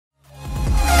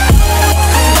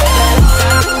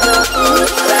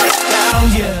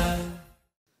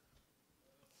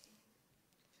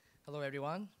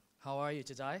everyone. How are you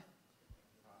today?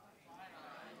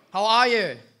 How are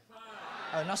you?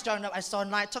 Oh, not strong enough. I saw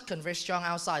Night talking very strong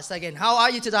outside. Say again, how are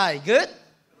you today? Good?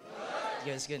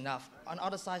 Good, it's good enough. On the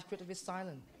other side, quite a bit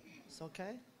silent. It's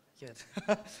okay? Good.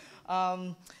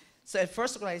 So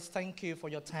first of all, thank you for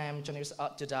your time joining us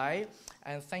today.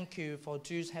 And thank you for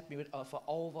those who have been with us for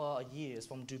over a year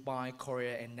from Dubai,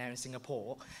 Korea, and now in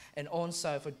Singapore. And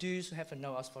also for those who haven't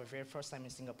known us for the very first time in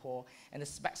Singapore, and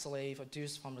especially for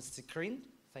those from the screen.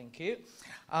 Thank you.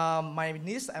 My name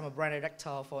is, I'm a brand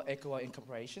director for Ecoworld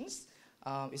Incorporations.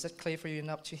 Is that clear for you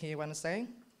enough to hear what I'm saying?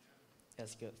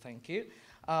 That's good, thank you.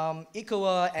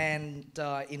 Ecoworld and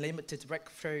Unlimited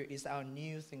Breakthrough is our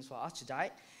new things for us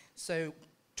today. So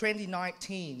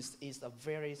 2019 is a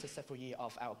very successful year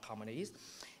of our companies.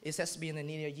 It has been a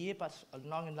near year, but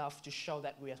long enough to show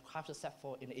that we are quite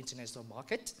successful in the international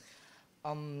market.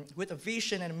 With a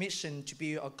vision and a mission to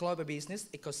build a global business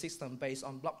ecosystem based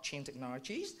on blockchain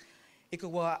technologies,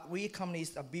 Ecoworld, we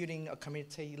companies are building a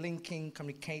community, linking,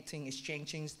 communicating,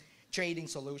 exchanging, trading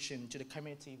solution to the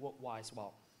community worldwide as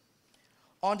well.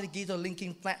 On the digital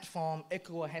linking platform,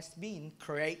 Ecoworld has been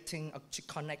creating to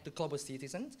connect the global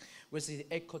citizens with the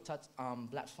ECOTOUCH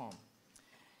platform.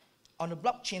 On the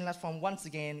blockchain platform, once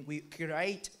again, we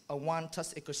create a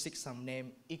one-touch ecosystem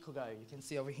named ECOGO. You can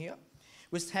see over here,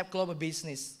 which help global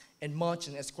business and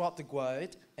merchants across the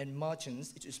world and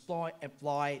merchants to explore,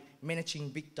 apply, managing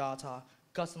big data,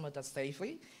 customer data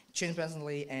safely,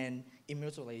 transparently, and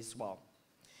immutably as well.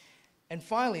 And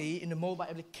finally, in the mobile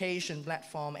application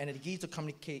platform and the digital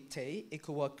community,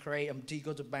 Ecoworld create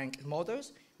digital bank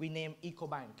models we name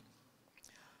EcoBank.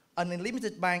 An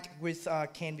unlimited bank with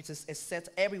can be accessed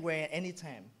everywhere,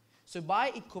 anytime. So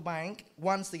by EcoBank,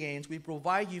 once again, we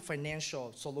provide you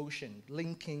financial solution,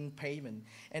 linking payment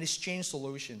and exchange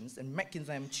solutions, and making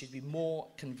them to be more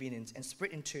convenient and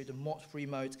spread into the most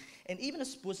remote and even the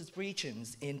smallest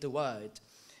regions in the world.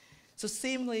 So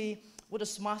similarly, with a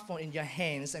smartphone in your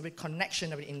hands and with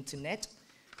connection of the internet,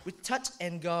 with touch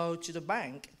and go to the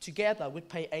bank together with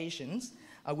pay agents,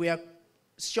 we are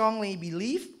strongly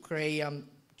believe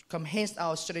enhance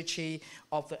our strategy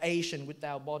of the Asian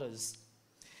without borders.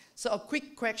 So a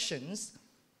quick questions,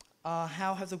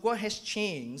 how has the world has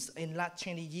changed in the last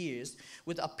 20 years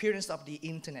with the appearance of the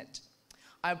internet?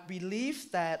 I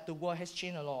believe that the world has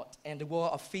changed a lot, and the world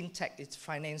of fintech, its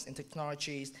finance and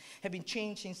technologies have been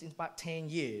changing since about 10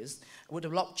 years with the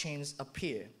blockchains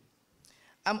appear.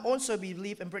 I'm also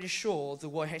believe and pretty sure the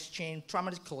world has changed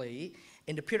dramatically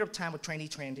in the period of time of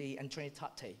 2020 and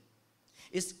 2030.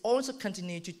 It's also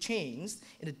continued to change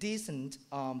in the decent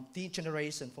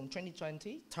generation from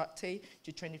 2020, 30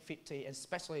 to 2050, and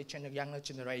especially younger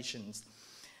generations.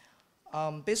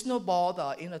 There's no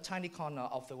border in a tiny corner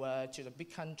of the world to the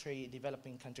big country,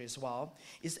 developing country as well.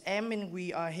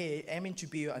 We are here aiming to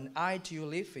build an ideal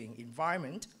living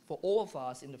environment for all of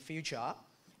us in the future,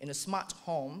 in a smart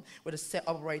home with a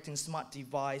self-operating smart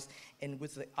device and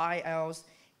with the ILs.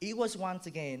 It was once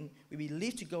again, we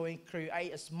believe to go and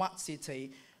create a smart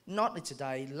city, not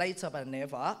today, later but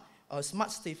never, a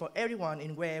smart city for everyone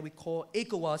in where we call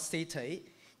Ecoworld City.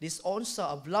 This is also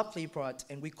a lovely product,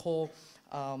 and we call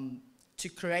to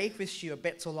create with you a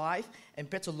better life and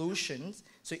better solutions.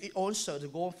 So it also the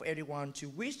goal for everyone to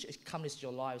wish it comes to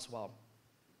your life as well.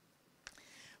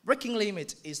 Breaking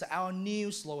limit is our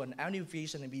new slogan, our new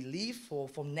vision and belief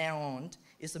from now on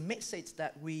is a message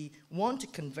that we want to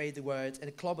convey the world and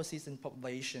the global citizen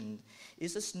population.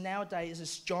 It's just nowadays a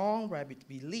strong rapid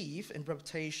belief in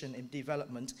reputation and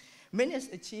development. Many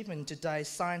achievements today,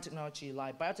 science technology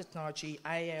like biotechnology,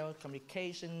 AI,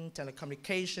 communication,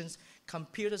 telecommunications,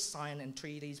 computer science, and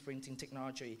 3D printing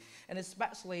technology. And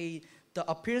especially the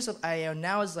appearance of AI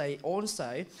nowadays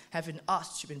also having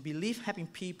us to believe having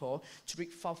people to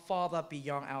reach far farther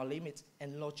beyond our limits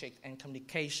and logic and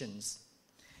communications.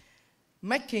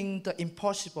 Making the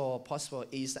impossible possible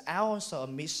is also a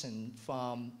mission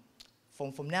from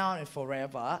now and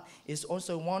forever. Is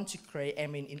also want to create,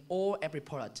 in every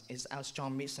product is our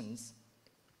strong missions.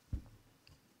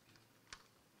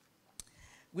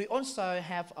 We also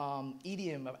have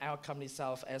idiom of our company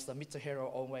itself, as the Mr. Hero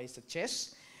always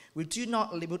suggests. We do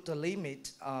not limit the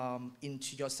limit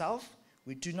into yourself.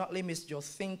 We do not limit your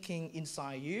thinking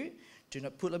inside you. Do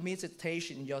not put a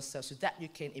limitation in yourself so that you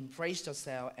can embrace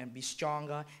yourself and be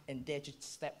stronger and dare to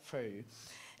step through.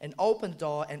 An open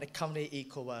door and accompany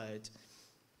Ecoworld.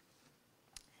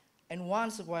 And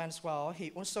once again as well,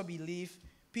 he also believes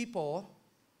people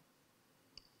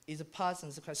is a person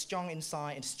who is strong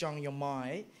inside and strong in your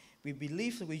mind. We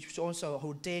believe that we should also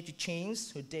who dare to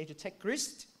change, who dare to take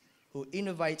risks, who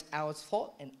innovate our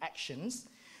thought and actions.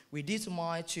 We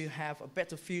determine to have a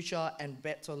better future and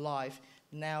better life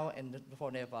now and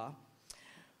forever.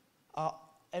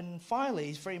 And finally,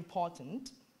 it's very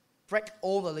important, break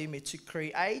all the limits to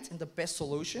create the best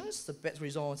solutions, the best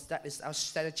results. That is our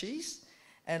strategies,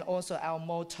 and also our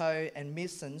motto and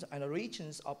missions and the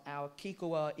regions of our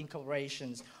ECOWORLD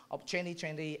incorporations of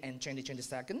 2020 and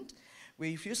 2022.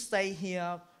 If you stay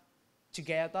here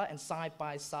together and side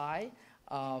by side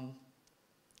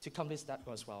to accomplish that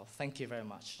as well. Thank you very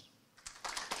much.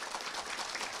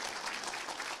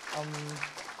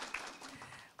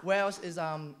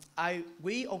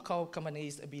 We all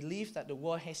companies believe that the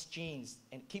world has changed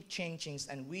and keep changing,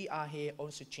 and we are here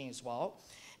also to change as well.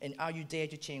 And are you there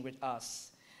to change with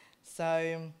us?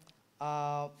 So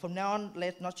from now on,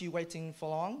 let's not you waiting for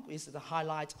long. This is the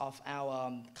highlight of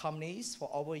our companies for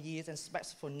over years, and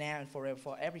especially for now and forever,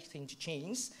 for everything to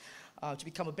change, to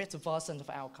become a better version of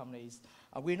our companies.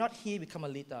 We're not here to become a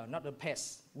leader, not a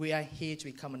pest. We are here to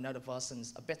become another version,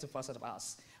 a better version of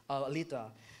us, a leader.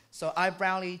 So I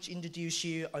proudly introduce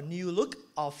you a new look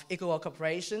of EcoWorld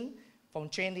Corporation from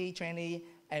 2020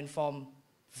 and from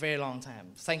very long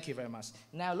time. Thank you very much.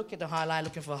 Now look at the highlight,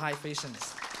 looking for high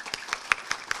visions.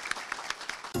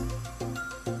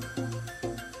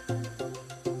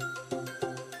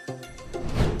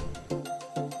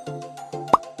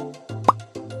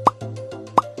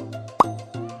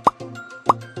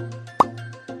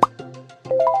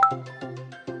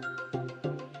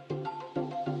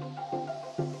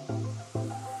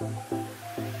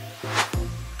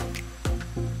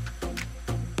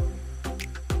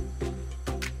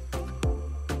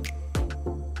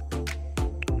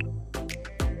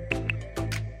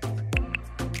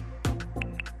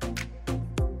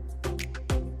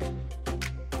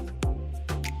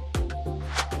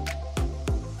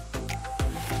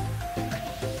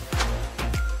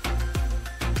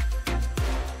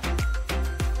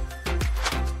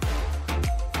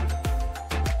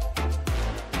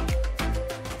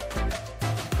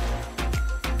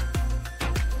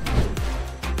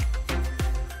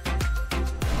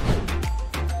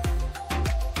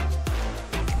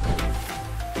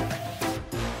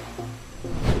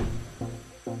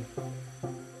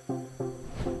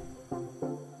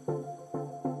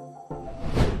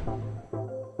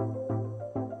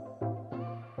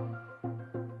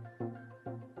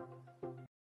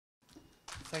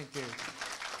 Thank you.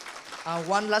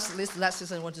 One last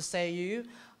thing I want to say to you.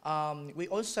 We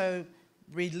also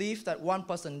believe that one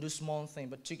person do small things,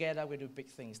 but together we do big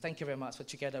things. Thank you very much for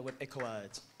together with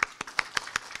Ecoworld.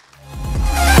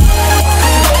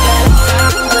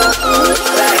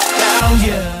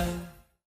 Yeah.